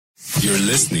You're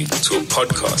listening to a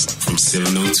podcast from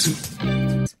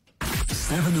 702.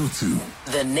 702.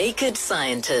 The Naked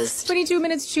Scientist. 22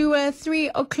 minutes to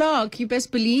 3 o'clock. You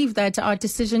best believe that our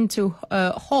decision to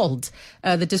halt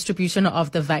the distribution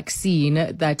of the vaccine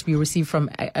that we received from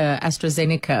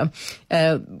AstraZeneca,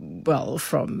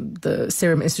 from the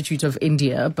Serum Institute of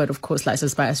India, but of course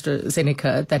licensed by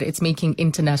AstraZeneca, that it's making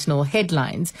international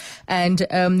headlines. And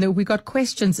we got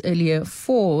questions earlier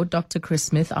for Dr. Chris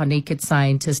Smith, our Naked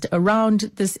Scientist,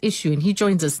 around this issue. And he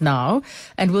joins us now.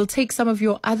 And we'll take some of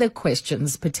your other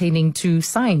questions pertaining to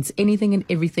science, anything and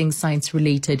everything science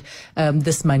related,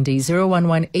 this Monday,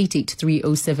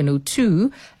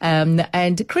 011-883-0702.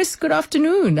 And Chris, good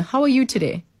afternoon. How are you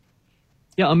today?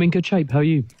 Yeah, I'm in good shape. How are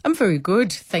you? I'm very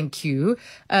good, thank you.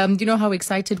 You know how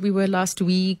excited we were last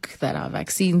week that our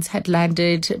vaccines had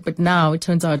landed, but now it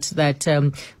turns out that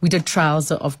we did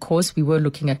trials, of course. We were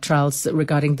looking at trials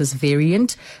regarding this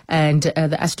variant, and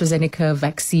the AstraZeneca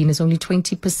vaccine is only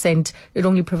 20%. It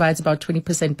only provides about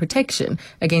 20% protection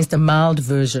against a mild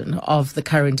version of the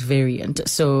current variant.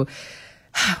 So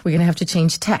we're going to have to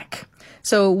change tack.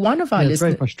 So one of our listeners... It's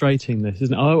very frustrating, this,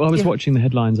 isn't it? I was watching the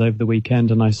headlines over the weekend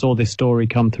and I saw this story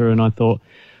come through and I thought,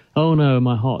 oh no,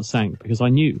 my heart sank, because I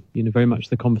knew, very much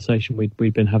the conversation we'd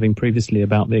been having previously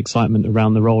about the excitement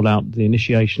around the rollout, the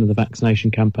initiation of the vaccination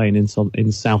campaign in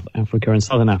South Africa and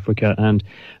Southern Africa. And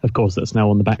of course, that's now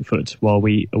on the back foot while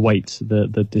we await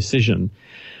the decision.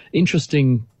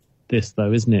 Interesting this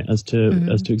though, isn't it, as to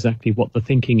exactly what the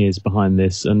thinking is behind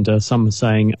this. And some are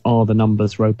saying, are the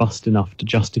numbers robust enough to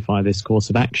justify this course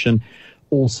of action?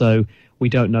 Also, we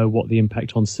don't know what the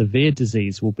impact on severe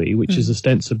disease will be, which is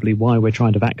ostensibly why we're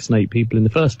trying to vaccinate people in the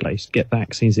first place. Get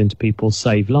vaccines into people,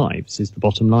 save lives is the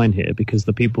bottom line here, because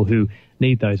the people who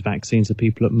need those vaccines are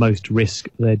people at most risk.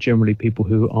 They're generally people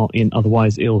who are in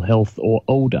otherwise ill health or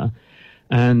older.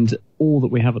 And all that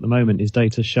we have at the moment is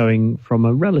data showing from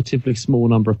a relatively small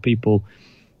number of people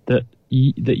that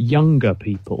younger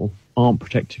people aren't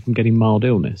protected from getting mild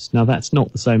illness. Now, that's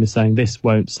not the same as saying this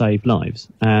won't save lives.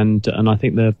 And I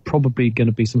think there are probably going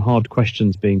to be some hard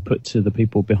questions being put to the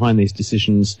people behind these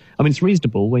decisions. I mean, it's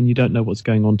reasonable when you don't know what's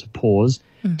going on to pause,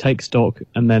 take stock,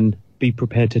 and then be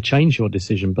prepared to change your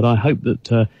decision. But I hope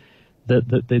that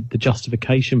the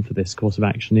justification for this course of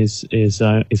action is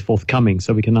forthcoming,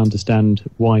 so we can understand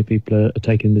why people are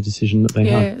taking the decision that they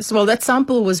have. Yes, well, that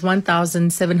sample was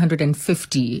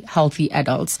 1,750 healthy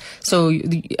adults. So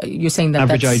you're saying that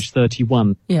average age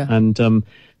 31. Yeah. And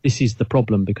this is the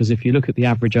problem, because if you look at the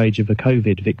average age of a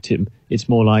COVID victim, it's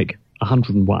more like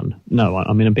 101. No,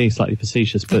 I mean, I'm being slightly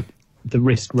facetious, but the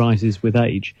risk rises with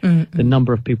age. The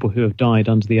number of people who have died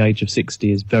under the age of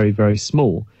 60 is very, very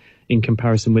small in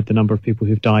comparison with the number of people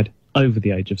who've died over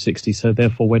the age of 60. So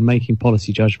therefore, when making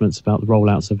policy judgments about the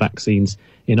rollouts of vaccines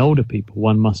in older people,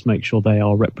 one must make sure they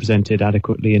are represented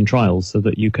adequately in trials so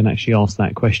that you can actually ask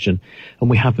that question. And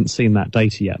we haven't seen that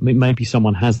data yet. Maybe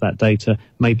someone has that data.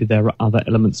 Maybe there are other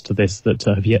elements to this that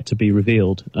have yet to be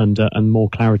revealed, and more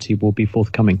clarity will be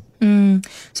forthcoming.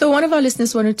 So one of our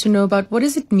listeners wanted to know about, what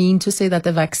does it mean to say that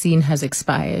the vaccine has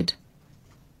expired?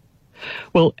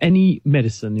 Well, any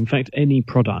medicine, in fact, any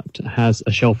product has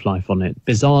a shelf life on it.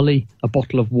 Bizarrely, a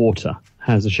bottle of water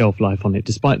has a shelf life on it,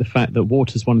 despite the fact that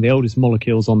water is one of the oldest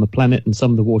molecules on the planet, and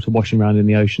some of the water washing around in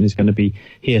the ocean is going to be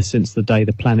here since the day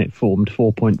the planet formed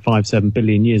 4.57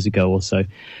 billion years ago or so.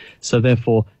 So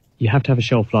therefore, you have to have a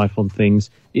shelf life on things.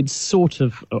 It's sort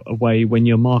of a way when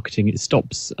you're marketing, it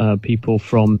stops people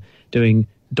from doing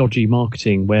dodgy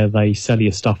marketing where they sell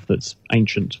you stuff that's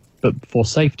ancient. But for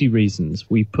safety reasons,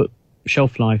 we put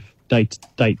shelf life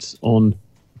dates on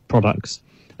products,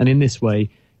 and in this way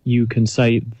you can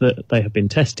say that they have been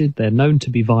tested, they're known to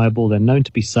be viable, they're known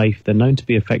to be safe, they're known to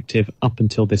be effective up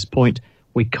until this point.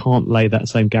 We can't lay that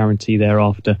same guarantee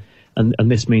thereafter, and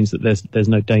this means that there's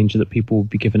no danger that people will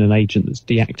be given an agent that's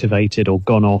deactivated or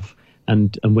gone off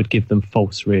and would give them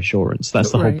false reassurance.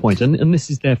 That's the whole point. And this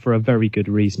is there for a very good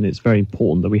reason. It's very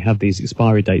important that we have these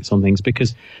expiry dates on things,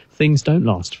 because things don't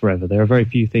last forever. There are very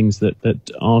few things that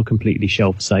are completely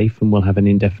shelf safe and will have an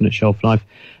indefinite shelf life.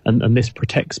 And this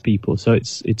protects people. So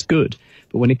it's good.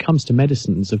 But when it comes to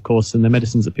medicines, of course, and the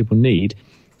medicines that people need,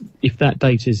 if that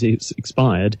date is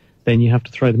expired, then you have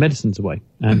to throw the medicines away.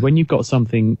 And when you've got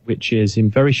something which is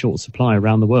in very short supply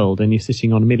around the world and you're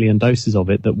sitting on 1 million doses of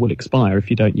it that will expire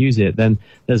if you don't use it, then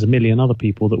there's 1 million other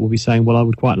people that will be saying, well, I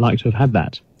would quite like to have had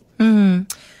that.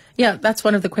 Yeah, that's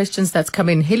one of the questions that's come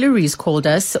in. Hillary's called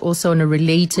us also on a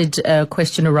related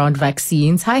question around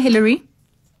vaccines. Hi, Hillary.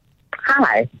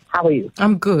 Hi, how are you?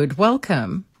 I'm good.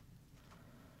 Welcome.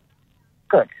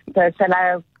 Good. So shall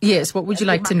I... Yes, what would you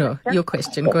like to know? Your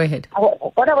question. Go ahead.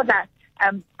 What I would like...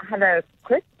 Hello,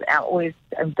 Chris. I'm always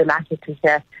delighted to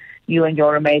hear you and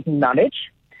your amazing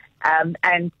knowledge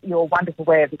and your wonderful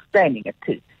way of explaining it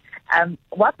too.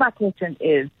 What my question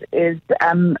is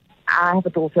I have a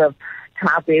daughter of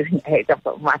childbearing age.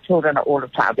 My children are all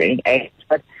of childbearing age,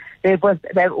 but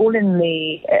they're all in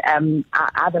the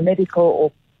either medical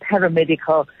or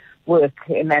paramedical work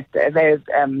in that there's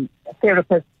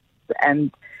therapists,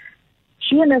 and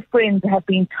she and her friends have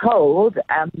been told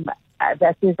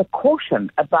that there's a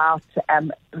caution about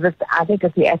this, I think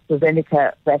it's the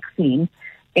AstraZeneca vaccine,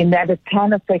 in that it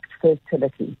can affect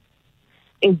fertility.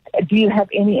 Do you have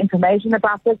any information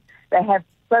about this? They have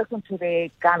spoken to their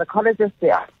gynecologists,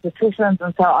 their obstetricians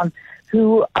and so on,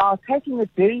 who are taking it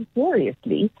very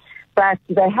seriously, but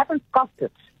they haven't scoffed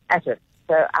at it.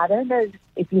 So I don't know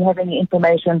if you have any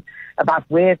information about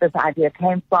where this idea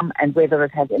came from and whether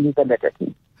it has any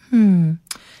validity.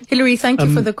 Hilary, thank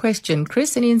you for the question.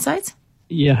 Chris, any insights?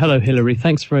 Yeah, hello, Hilary.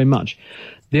 Thanks very much.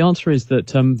 The answer is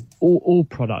that all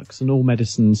products and all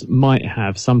medicines might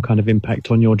have some kind of impact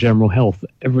on your general health.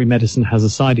 Every medicine has a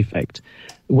side effect.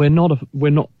 We're not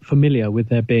familiar with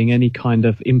there being any kind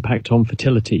of impact on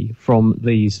fertility from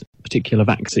these particular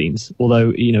vaccines.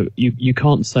 Although, you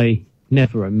can't say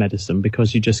never in medicine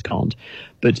because you just can't.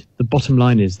 But the bottom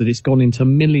line is that it's gone into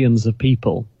millions of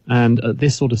people. And at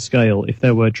this sort of scale, if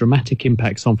there were dramatic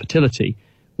impacts on fertility,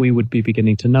 we would be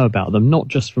beginning to know about them, not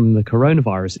just from the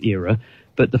coronavirus era,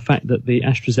 but the fact that the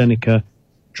AstraZeneca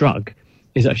drug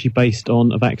is actually based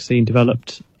on a vaccine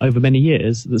developed over many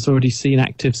years that's already seen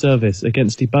active service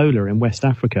against Ebola in West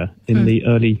Africa in the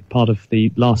early part of the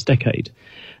last decade.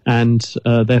 And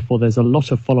therefore, there's a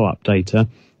lot of follow-up data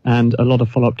and a lot of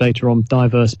follow-up data on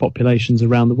diverse populations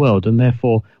around the world. And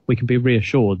therefore, we can be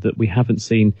reassured that we haven't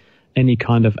seen any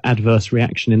kind of adverse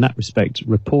reaction in that respect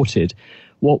reported.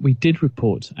 What we did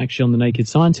report, actually, on The Naked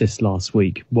Scientist last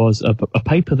week was a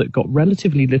paper that got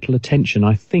relatively little attention,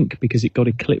 I think, because it got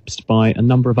eclipsed by a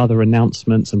number of other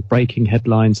announcements and breaking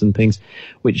headlines and things,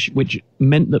 which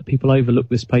meant that people overlooked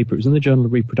this paper. It was in the Journal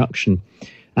of Reproduction.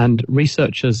 And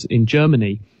researchers in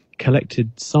Germany collected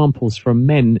samples from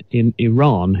men in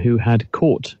Iran who had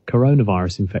caught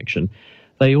coronavirus infection.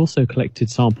 They also collected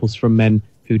samples from men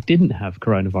who didn't have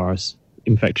coronavirus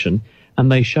infection, and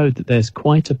they showed that there's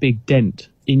quite a big dent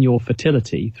in your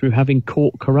fertility through having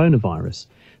caught coronavirus.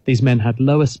 These men had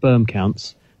lower sperm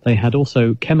counts. They had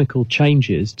also chemical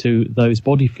changes to those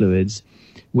body fluids,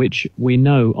 which we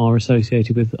know are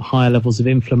associated with higher levels of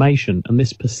inflammation, and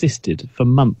this persisted for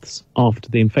months after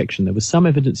the infection. There was some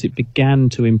evidence it began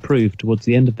to improve towards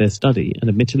the end of their study, and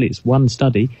admittedly it's one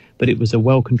study, but it was a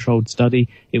well-controlled study.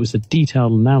 It was a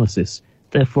detailed analysis.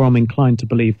 Therefore, I'm inclined to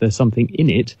believe there's something in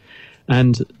it.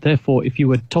 And therefore, if you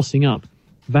were tossing up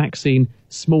vaccine,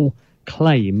 small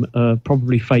claim,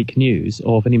 probably fake news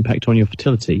of an impact on your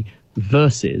fertility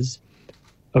versus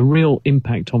a real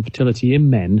impact on fertility in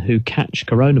men who catch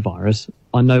coronavirus,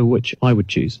 I know which I would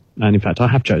choose. And in fact, I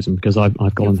have chosen because I've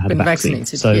gone and had a vaccine.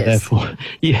 So yes. Therefore,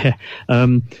 yeah.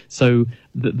 So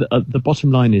the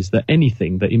bottom line is that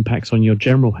anything that impacts on your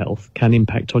general health can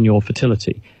impact on your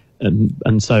fertility.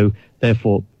 And so,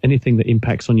 therefore, anything that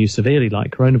impacts on you severely,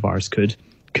 like coronavirus,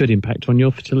 could impact on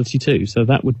your fertility too. So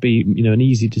that would be, an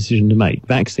easy decision to make.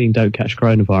 Vaccine, don't catch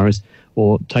coronavirus,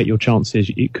 or take your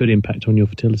chances. It could impact on your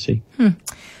fertility.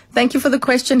 Thank you for the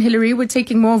question, Hilary. We're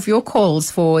taking more of your calls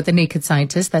for The Naked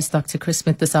Scientist. That's Dr. Chris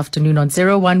Smith this afternoon on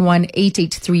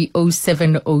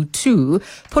 011-883-0702.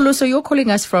 Poloso, you're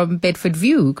calling us from Bedford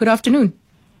View. Good afternoon.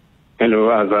 Hello,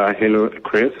 Azza. Hello,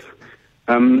 Chris.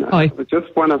 Hi. I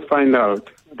just want to find out,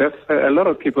 there's a lot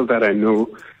of people that I know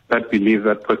that believe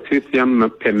that potassium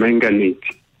permanganate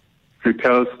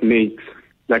repels snakes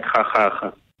like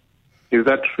ha. Is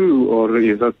that true, or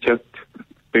is that just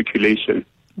speculation?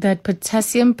 That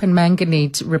potassium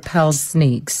permanganate repels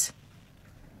snakes.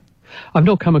 I've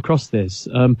not come across this.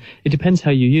 It depends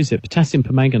how you use it. Potassium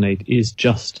permanganate is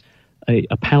just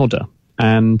a powder,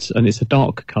 and it's a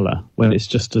dark colour when it's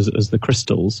just as the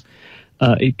crystals.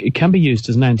 It can be used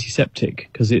as an antiseptic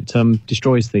because it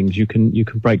destroys things. You can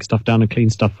break stuff down and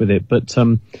clean stuff with it. But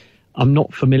I'm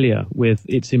not familiar with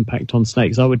its impact on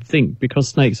snakes. I would think because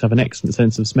snakes have an excellent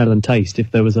sense of smell and taste, if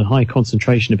there was a high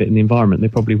concentration of it in the environment, they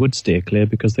probably would steer clear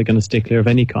because they're going to steer clear of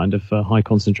any kind of high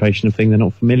concentration of thing they're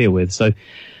not familiar with. So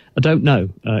I don't know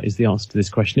is the answer to this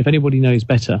question. If anybody knows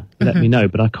better, let me know.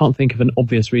 But I can't think of an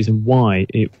obvious reason why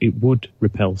it would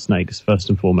repel snakes, first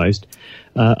and foremost,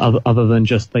 other than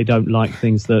just they don't like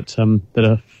things that are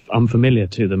unfamiliar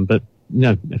to them. But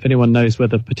if anyone knows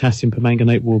whether potassium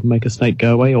permanganate will make a snake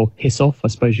go away or hiss off, I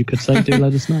suppose you could say, do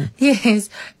let us know. Yes.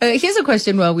 Here's a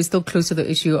question while we're still close to the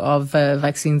issue of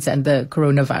vaccines and the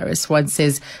coronavirus. One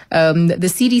says, the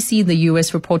CDC in the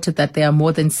US reported that there are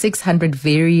more than 600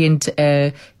 variant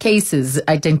cases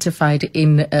identified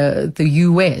in the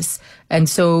US. And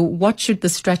so what should the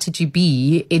strategy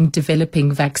be in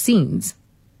developing vaccines?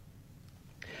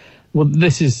 Well,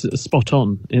 this is spot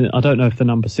on. I don't know if the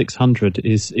number 600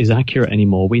 is accurate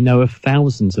anymore. We know of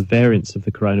thousands of variants of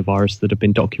the coronavirus that have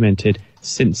been documented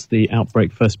since the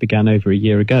outbreak first began over a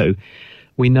year ago.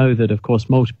 We know that, of course,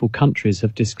 multiple countries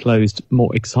have disclosed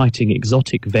more exciting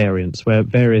exotic variants where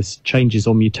various changes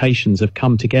or mutations have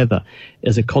come together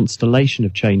as a constellation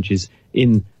of changes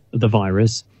in the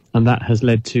virus, and that has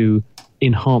led to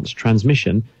enhanced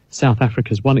transmission. South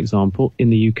Africa is one example. In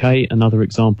the UK, another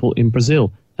example. In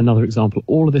Brazil, another example.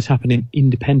 All of this happening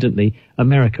independently.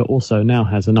 America also now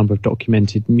has a number of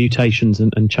documented mutations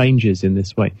and changes in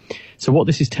this way. So what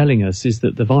this is telling us is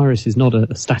that the virus is not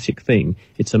a static thing.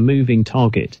 It's a moving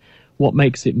target. What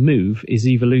makes it move is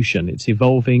evolution. It's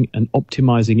evolving and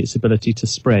optimizing its ability to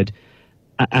spread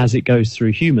as it goes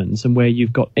through humans. And where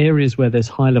you've got areas where there's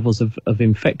high levels of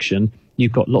infection,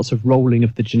 you've got lots of rolling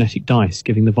of the genetic dice,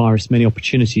 giving the virus many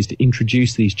opportunities to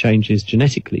introduce these changes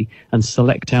genetically and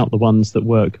select out the ones that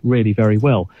work really very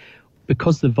well.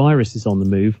 Because the virus is on the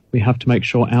move, we have to make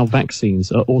sure our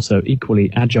vaccines are also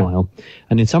equally agile.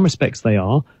 And in some respects they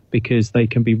are, because they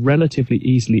can be relatively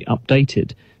easily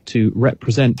updated to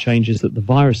represent changes that the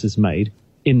virus has made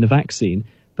in the vaccine.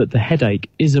 But the headache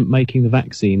isn't making the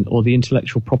vaccine or the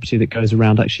intellectual property that goes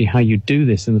around actually how you do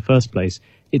this in the first place.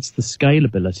 It's the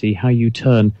scalability, how you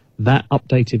turn that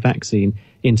updated vaccine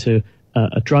into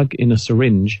a drug in a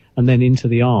syringe and then into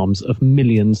the arms of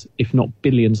millions, if not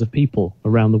billions of people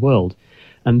around the world.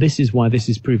 And this is why this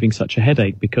is proving such a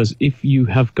headache, because if you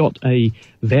have got a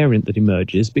variant that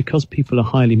emerges, because people are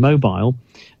highly mobile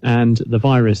and the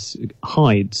virus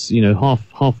hides,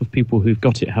 half of people who've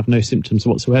got it have no symptoms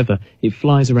whatsoever, it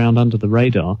flies around under the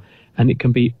radar and it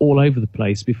can be all over the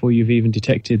place before you've even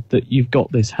detected that you've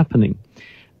got this happening.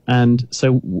 And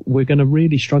so we're going to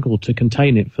really struggle to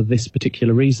contain it for this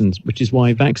particular reason, which is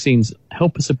why vaccines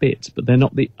help us a bit, but they're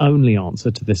not the only answer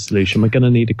to this solution. We're going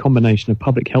to need a combination of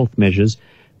public health measures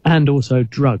and also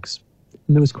drugs.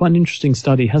 And there was quite an interesting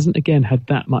study, hasn't again had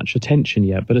that much attention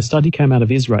yet, but a study came out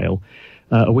of Israel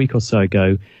a week or so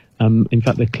ago. In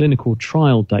fact, the clinical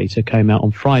trial data came out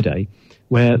on Friday,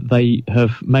 where they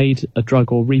have made a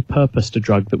drug or repurposed a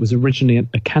drug that was originally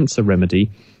a cancer remedy.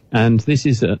 And this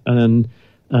is an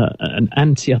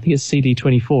anti, I think it's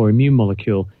CD24 immune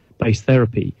molecule based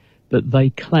therapy, but they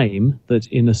claim that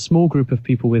in a small group of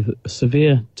people with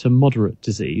severe to moderate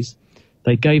disease,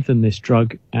 they gave them this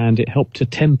drug and it helped to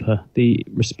temper the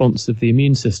response of the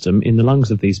immune system in the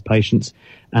lungs of these patients.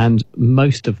 And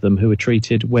most of them who were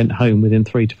treated went home within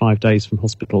 3 to 5 days from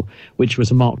hospital, which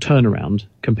was a marked turnaround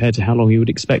compared to how long you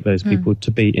would expect those people to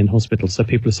be in hospital. So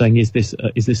people are saying, is this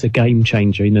a game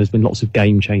changer? There's been lots of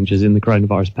game changers in the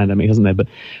coronavirus pandemic, hasn't there? But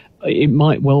it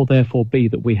might well therefore be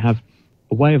that we have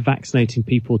a way of vaccinating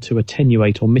people to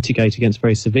attenuate or mitigate against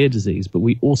very severe disease, but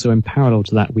we also, in parallel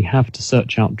to that, we have to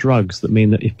search out drugs that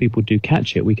mean that if people do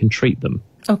catch it, we can treat them.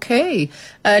 Okay.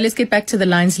 Let's get back to the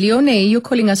lines. Leone, you're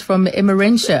calling us from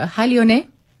Emerentia. Hi, Leone.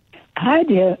 Hi,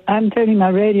 dear. I'm turning my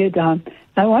radio down.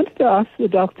 I wanted to ask the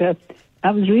doctor,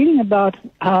 I was reading about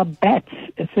how bats,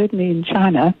 certainly in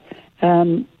China,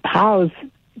 house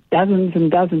dozens and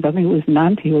dozens, I think it was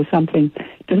 90 or something,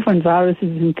 different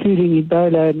viruses, including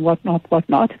Ebola and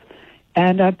whatnot.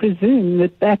 And I presume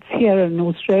that bats here in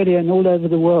Australia and all over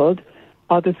the world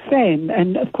are the same.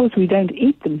 And, of course, we don't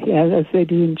eat them here as they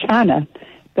do in China.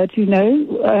 But, is there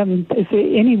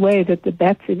any way that the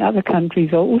bats in other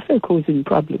countries are also causing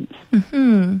problems?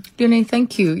 Leone,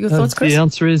 thank you. Your thoughts, Chris? The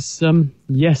answer is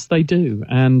yes, they do.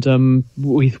 And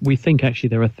we think actually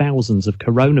there are thousands of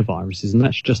coronaviruses, and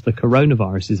that's just the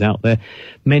coronaviruses out there,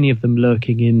 many of them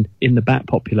lurking in the bat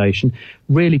population.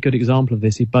 Really good example of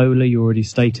this, Ebola, you already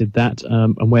stated that,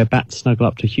 and where bats snuggle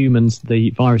up to humans,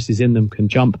 the viruses in them can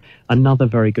jump. Another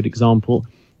very good example,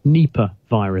 Nipah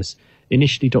virus.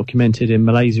 Initially documented in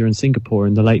Malaysia and Singapore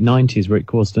in the late 90s, where it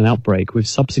caused an outbreak. We've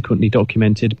subsequently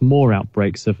documented more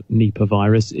outbreaks of Nipah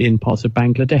virus in parts of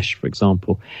Bangladesh, for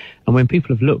example. And when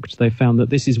people have looked, they've found that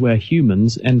this is where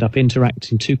humans end up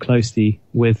interacting too closely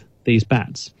with these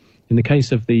bats. In the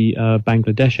case of the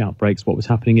Bangladesh outbreaks, what was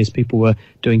happening is people were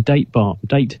doing date palm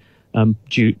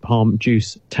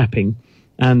juice tapping,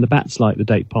 and the bats like the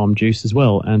date palm juice as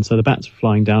well. And so the bats were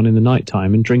flying down in the night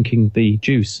time and drinking the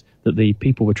juice that the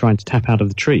people were trying to tap out of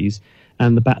the trees,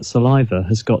 and the bat saliva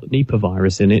has got Nipah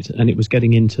virus in it, and it was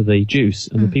getting into the juice,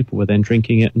 and the people were then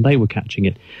drinking it, and they were catching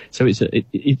it. So it's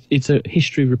a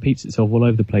history repeats itself all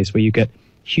over the place, where you get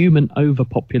human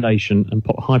overpopulation and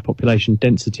high population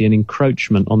density and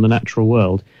encroachment on the natural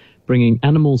world, bringing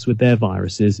animals with their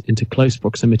viruses into close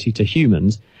proximity to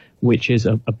humans, which is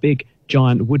a big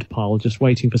giant woodpile just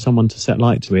waiting for someone to set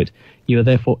light to it. You are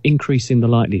therefore increasing the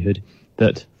likelihood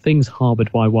that things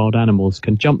harboured by wild animals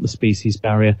can jump the species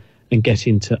barrier and get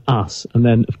into us. And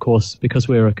then, of course, because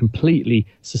we're a completely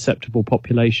susceptible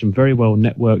population, very well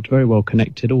networked, very well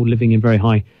connected, all living in very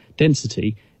high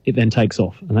density, it then takes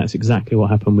off. And that's exactly what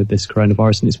happened with this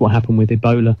coronavirus, and it's what happened with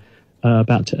Ebola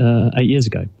about 8 years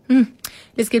ago.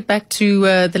 Let's get back to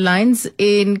the lines.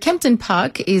 In Kempton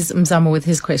Park is Mzamo with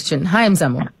his question. Hi,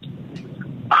 Mzamo.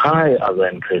 Hi, Azza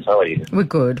and Chris. How are you? We're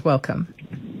good. Welcome.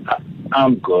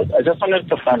 I'm good. I just wanted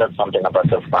to find out something about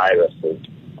the viruses.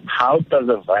 How does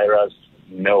the virus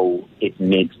know it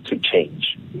needs to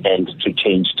change, and to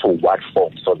change to what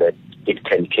form so that it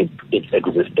can keep its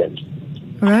existence?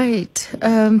 Right.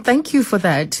 Thank you for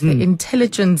that. The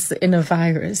intelligence in a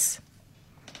virus.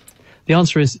 The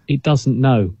answer is it doesn't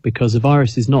know, because a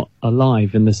virus is not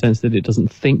alive in the sense that it doesn't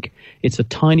think. It's a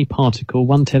tiny particle,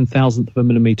 1/10,000th of a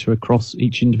millimetre across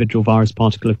each individual virus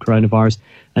particle of coronavirus,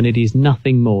 and it is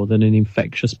nothing more than an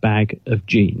infectious bag of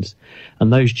genes.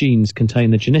 And those genes contain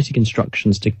the genetic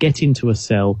instructions to get into a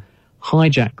cell,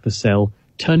 hijack the cell,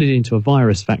 turn it into a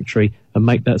virus factory, and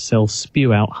make that cell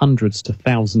spew out hundreds to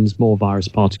thousands more virus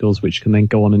particles, which can then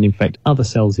go on and infect other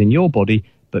cells in your body,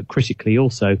 but critically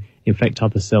also infect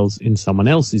other cells in someone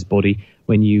else's body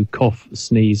when you cough,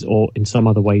 sneeze, or in some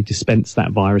other way dispense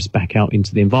that virus back out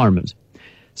into the environment.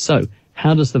 So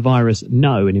how does the virus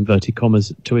know, in inverted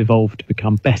commas, to evolve to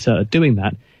become better at doing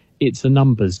that? It's a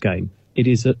numbers game. It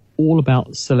is all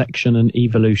about selection and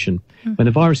evolution. When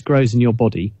a virus grows in your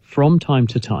body, from time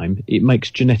to time, it makes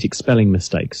genetic spelling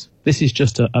mistakes. This is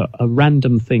just a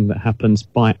random thing that happens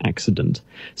by accident.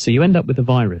 So you end up with a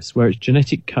virus where its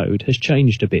genetic code has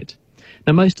changed a bit.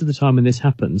 Now, most of the time when this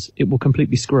happens, it will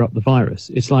completely screw up the virus.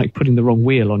 It's like putting the wrong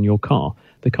wheel on your car.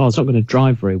 The car's not going to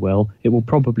drive very well. It will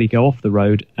probably go off the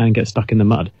road and get stuck in the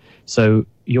mud. So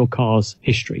your car's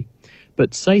history.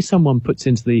 But say someone puts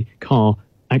into the car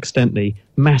accidentally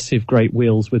massive great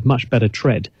wheels with much better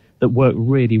tread that work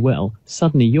really well,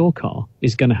 suddenly your car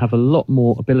is going to have a lot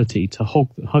more ability to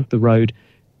hug the road,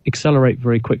 accelerate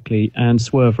very quickly, and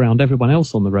swerve around everyone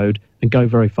else on the road and go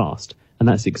very fast. And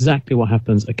that's exactly what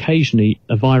happens. Occasionally,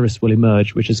 a virus will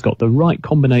emerge which has got the right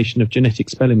combination of genetic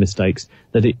spelling mistakes,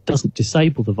 that it doesn't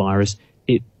disable the virus,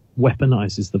 it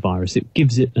weaponizes the virus. It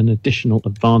gives it an additional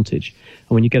advantage.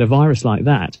 And when you get a virus like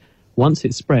that, once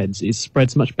it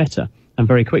spreads much better and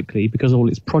very quickly, because all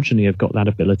its progeny have got that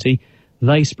ability.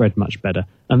 They spread much better,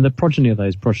 and the progeny of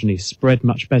those progenies spread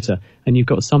much better. And you've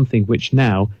got something which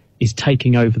now is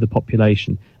taking over the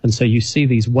population. And so you see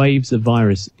these waves of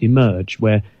virus emerge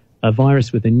where a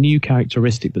virus with a new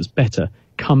characteristic that's better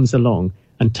comes along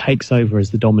and takes over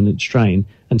as the dominant strain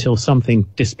until something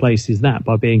displaces that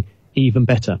by being even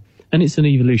better. And it's an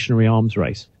evolutionary arms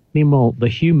race. Meanwhile, the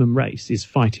human race is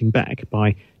fighting back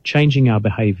by changing our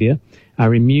behaviour.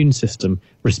 Our immune system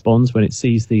responds when it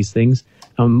sees these things.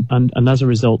 And as a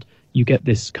result, you get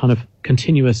this kind of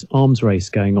continuous arms race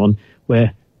going on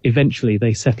where eventually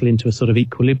they settle into a sort of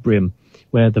equilibrium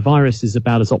where the virus is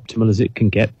about as optimal as it can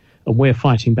get, and we're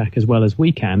fighting back as well as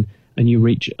we can, and you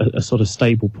reach a sort of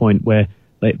stable point where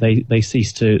they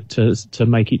cease to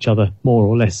make each other more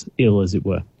or less ill, as it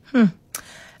were.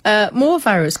 More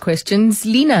virus questions.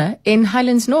 Lena in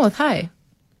Highlands North. Hi.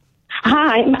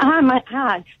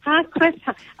 Hi, Chris.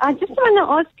 I just want to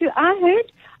ask you, I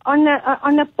heard on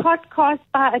a podcast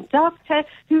by a doctor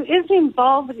who is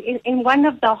involved in one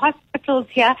of the hospitals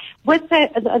here with the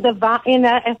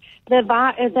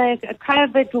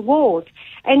COVID ward,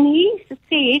 and he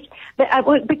said that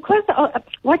because of,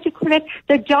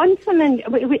 the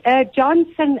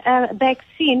Johnson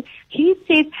vaccine, he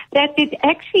said that it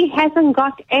actually hasn't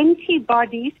got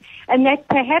antibodies, and that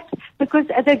perhaps because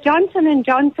the Johnson &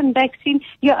 Johnson vaccine,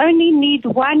 you only need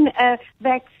one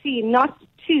vaccine, not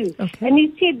two. Okay. And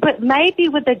he said, but maybe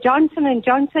with the Johnson &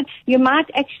 Johnson, you might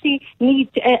actually need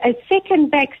a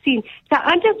second vaccine. So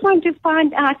I just want to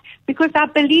find out, because I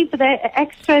believe that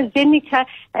AstraZeneca,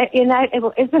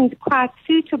 isn't quite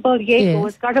suitable yet, yes, or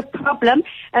it's got a problem,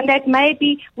 and that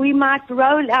maybe we might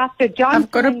roll out the Johnson.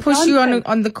 I've got to push you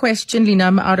on the question, Lena.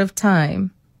 I'm out of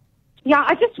time. Yeah,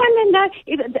 I just want to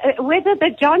know whether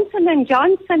the Johnson &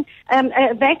 Johnson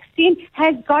vaccine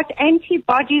has got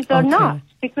antibodies or not.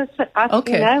 Because,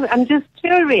 I'm just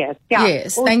curious. Yeah.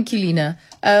 Yes, thank you, Lena.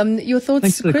 Your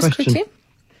thoughts, Chris, quickly?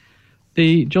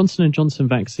 The Johnson & Johnson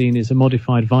vaccine is a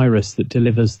modified virus that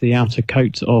delivers the outer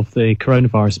coat of the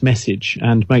coronavirus message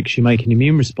and makes you make an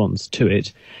immune response to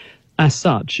it. As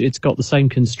such, it's got the same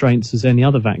constraints as any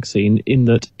other vaccine in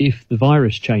that if the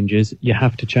virus changes, you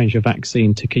have to change your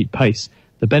vaccine to keep pace.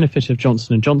 The benefit of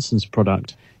Johnson & Johnson's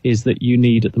product is that you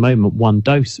need at the moment 1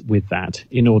 dose with that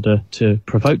in order to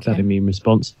provoke that immune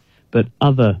response. But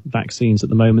other vaccines at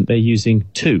the moment, they're using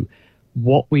 2.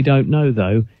 What we don't know,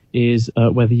 though, is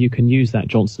whether you can use that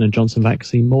Johnson & Johnson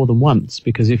vaccine more than once,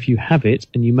 because if you have it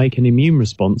and you make an immune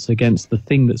response against the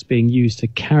thing that's being used to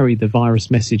carry the virus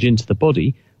message into the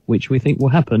body, which we think will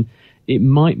happen, it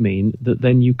might mean that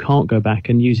then you can't go back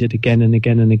and use it again and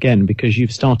again and again because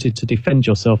you've started to defend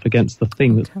yourself against the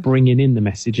thing that's bringing in the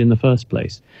message in the first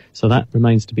place. So that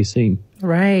remains to be seen.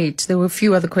 Right. There were a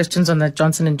few other questions on the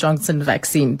Johnson & Johnson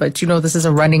vaccine, but this is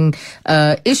a running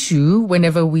issue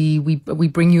whenever we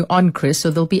bring you on, Chris,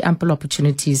 so there'll be ample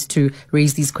opportunities to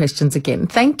raise these questions again.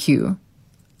 Thank you.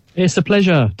 It's a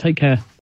pleasure. Take care.